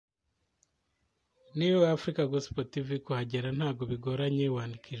New Africa Gospel TV kuhagera ntago bigoranye,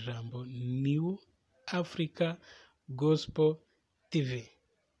 wandika ijambo New Africa Gospel TV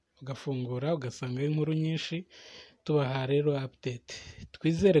ugafungura ugasanga inkuru nyinshi, tubaha rero update.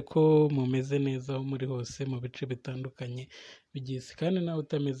 Twizere ko mumeze neza aho muri hose mu bice bitandukanye bigisi, kandi nawe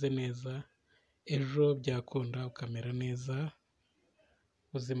utameze neza ejo byakunda ukamera neza.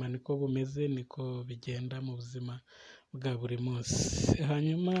 Ubuzima niko bumeze, niko bigenda mu buzima bwa buri munsi.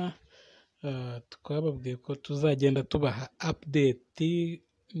 Hanyuma twababwiye ko tuzagenda tubaha update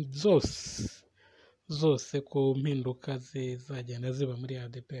zose ku mpinduka zizagenda ziba muri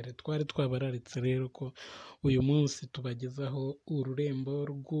ADPR. Twari twabararitse rero ko uyu munsi tubagezaho ururembo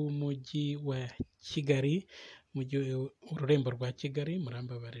rw'umujyi wa Kigali, ururembo rwa Kigali,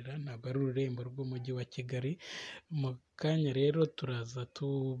 murambabarira ntabwo ari ururembo rw'umujyi wa Kigali. Mu kanya rero turaza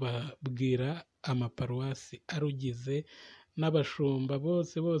tubabwira amaparuwasi arugize n'abashumba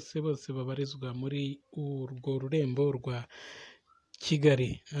bose babarizwa muri urwo rurembo rwa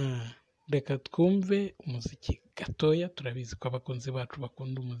Kigali. Reka twumve umuziki gatoya, turabizi ko abakunzi bacu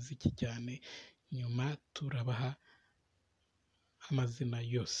bakunda umuziki cyane, nyuma turabaha amazina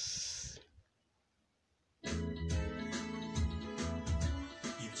yose.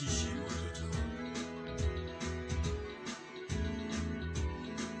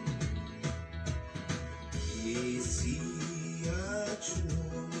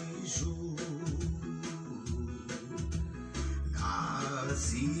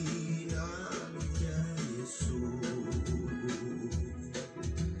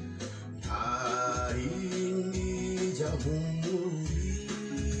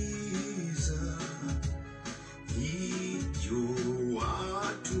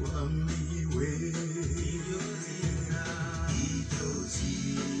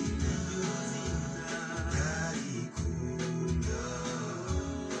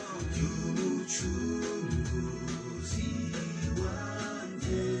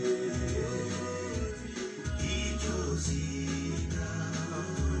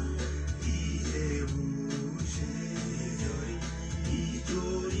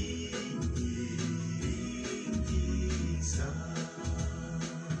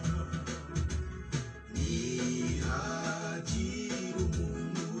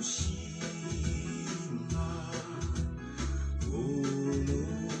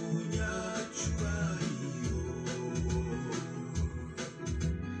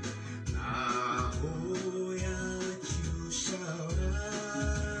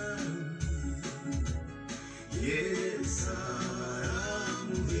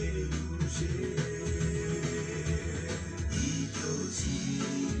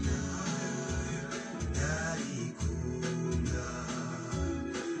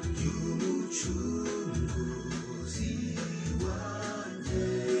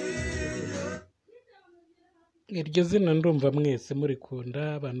 Iryo zina ndumva mwese murikunda,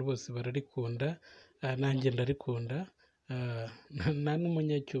 abantu bose bararikunda, nanjye ndarikunda. Nta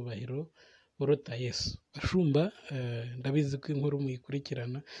n'umunyacyubahiro uruta Yesu. Bashumba ndabizi ko inkuru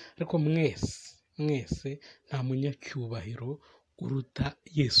muyikurikirana, ariko mwese nta munyacyubahiro uruta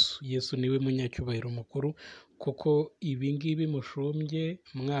Yesu. Yesu niwe munyacyubahiro mukuru, kuko ibi ngibi mushumbye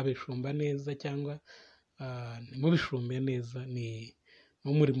mwabishumba neza cyangwa ntimubishumbe neza, ni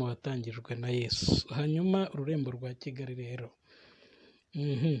umurimo watangijwe na Yesu. Hanyuma ururembo rwa Kigali rero,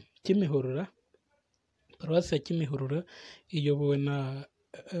 Kimihurura, paruwasi ya Kimihurura iyobowe na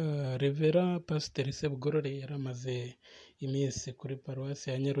Revera Pasiteri Sebugorore. Yari amaze iminsi kuri paruwasi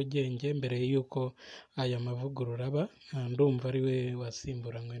ya Nyarugenge mbere y'uko aya mavugurura aba. Ndumva ari we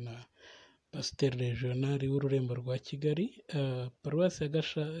wasimburanywe na Pasiteri Regionali w'ururembo rwa Kigali. Paruwasi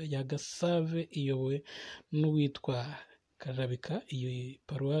ya Gasave iyobowe n'uwitwa Karabika. Iyi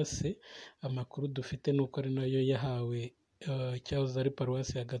paruwasi amakuru dufite nuko ari nayo yahawe cyahoze ari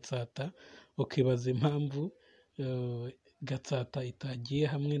paruwasi ya Gatsata. Ukibaza impamvu Gatsata itagiye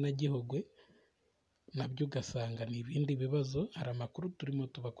hamwe na Gihogwe, nabyo ugasanga ni ibindi bibazo. Hari amakuru turimo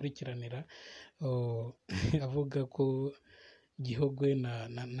tubakurikiranira avuga ko Gihogwe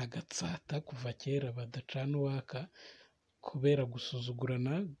na Gatsata kuva kera badacana uwaka kubera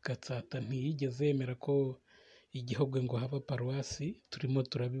gusuzugurana. Gatsata ntiyigeze yemera ko Igihogwe ngo haba paruwasi. Turimo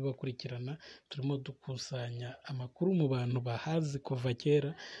turabibakurikirana, turimo dukusanya amakuru mu bantu bahazi kuva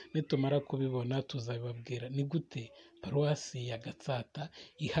kera. Nitumara kubibona tuzabibabwira. Ni gute paruwasi ya Gatsata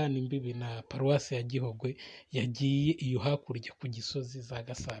ihana imbibi na paruwasi ya Gihogwe yagiye iyo hakurya ku Gisozi za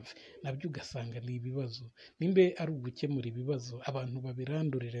Gasave? Nabyo ugasanga ni ibibazo. Nimbe ari ugukemura ibibazo, abantu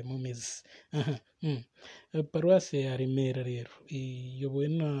babirandurire mu mizi. Paruwasi ya Remera rero iyobowe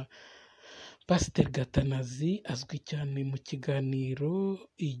na Pasiteri Gatanazi azwi cyane mu kiganiro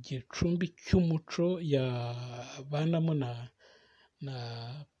igicumbi cy'umuco yabanamo na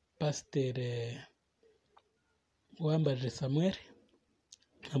Pasiteri Uwambaje Samuel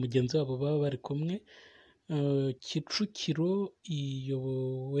na mugenzi wabo baba bari kumwe. Kicukiro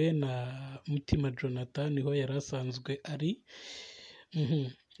iyobowe na Mutima Jonathan niho yari asanzwe ari.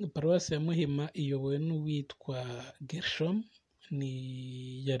 Paruwasi ya Muhima iyobowe n'uwitwa Gershom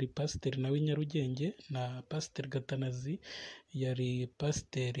yari pasiteri nawe i Nyarugenge, na Pasiteri Gatanazi yari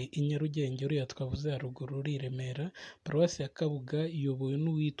pasiteri i Nyarugenge uriya twavuze haruguru uri i Remera. Paruwasi ya Kabuga iyobowe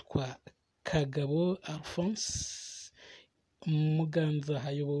n'uwitwa Kagabo Alphonse. Muganza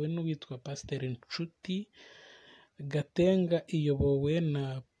hayobowe n'uwitwa Pasiteri Nshuti. Gatenga iyobowe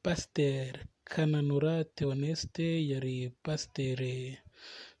na Pasiteri Kananura Theoneste yari pasiteri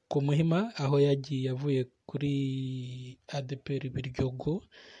ku Muhima aho yagiye avuye kuri ADPR Biryogo.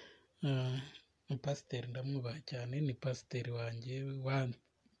 Pasiteri ndamwubaha cyane, ni pasiteri wanjye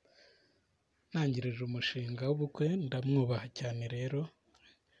ntangirije umushinga w'ubukwe, ndamwubaha cyane. Rero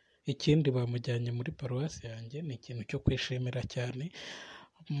ikindi bamujyanye muri paruwasi yanjye ni ikintu cyo kwishimira cyane.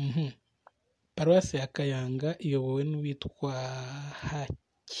 Paruwasi ya Kayanga iyobowe n'uwitwa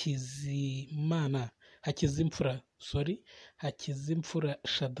Hakizimfura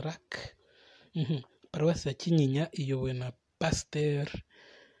Shadrack. Paruwasi ya Kinyinya iyobowe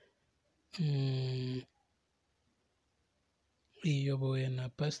na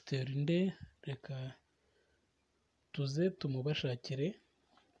Pasiteri reka tuze tumubashakire.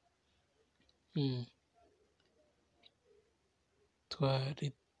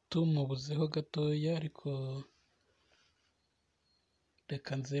 Twari tumubuzeho gatoya ariko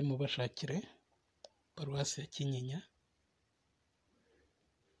reka nze mubashakire. Paruwasi ya Kinyinya,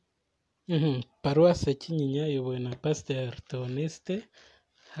 Paruwasi ya Kinyinya iyobowe na Pasiteri Theoneste.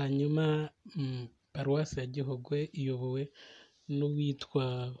 Hanyuma Paruwasi ya Gihogwe iyobowe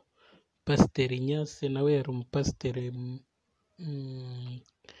n'uwitwa Pasiteri Nyase, nawe yari umupasiteri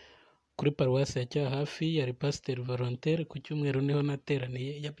kuri paruwasi ya Cyahafi, yari Pasiteri Volontaire. Ku cyumweru niho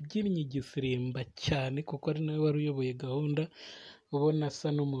nateraniye, yabyinnye igisirimba cyane kuko ari nawe wari uyoboye gahunda, ubona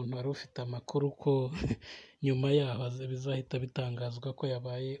asa n'umuntu wari ufite amakuru ko nyuma yaho bizahita bitangazwa ko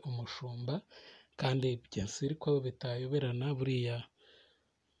yabaye umushumba, kandi byasiri ko bitayoberana, buriya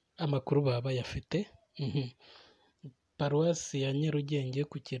amakuru baba bayafite. Paruwasi ya Nyarugenge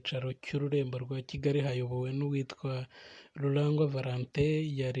ku cyicaro cy'Ururembo rwa Kigali hayobowe n'uwitwa Rurangwa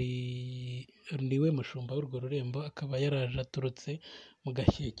Valentin, niwe mushumba w'urwo rurembo, akaba yaraje aturutse mu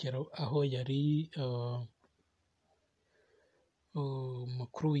Gashyekero aho yari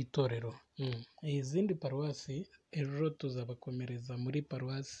umukuru w'itorero. Izindi paruwasi ejo tuzabakomereza muri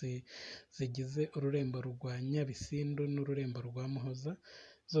paruwasi zigize ururembo rwa Nyabisindu n'ururembo rwa Muhoza,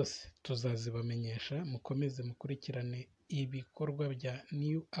 zose tuzazibamenyesha. Mukomeze mukurikirane ibikorwa bya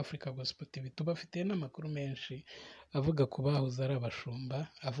New Africa Gospel TV. Tubafitiye n'amakuru menshi avuga ku bahoze ari abashumba,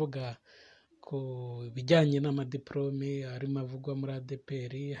 avuga ku bijyanye n'amadiplome arimo avugwa muri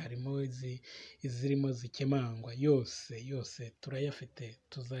ADPR, harimo izirimo zikemangwa, yose turayafite,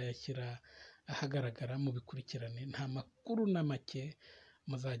 tuzayashyira ahagaragara mu bikurikirane. Nta makuru na make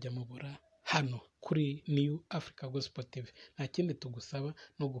muzajya mubura hano kuri New Africa Gospel TV. Nta kindi tugusaba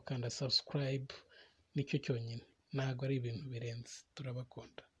no gukanda subscribe, nicyo cyonyine, ntabwo ari ibintu birenze.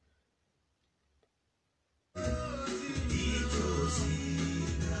 Turabakunda.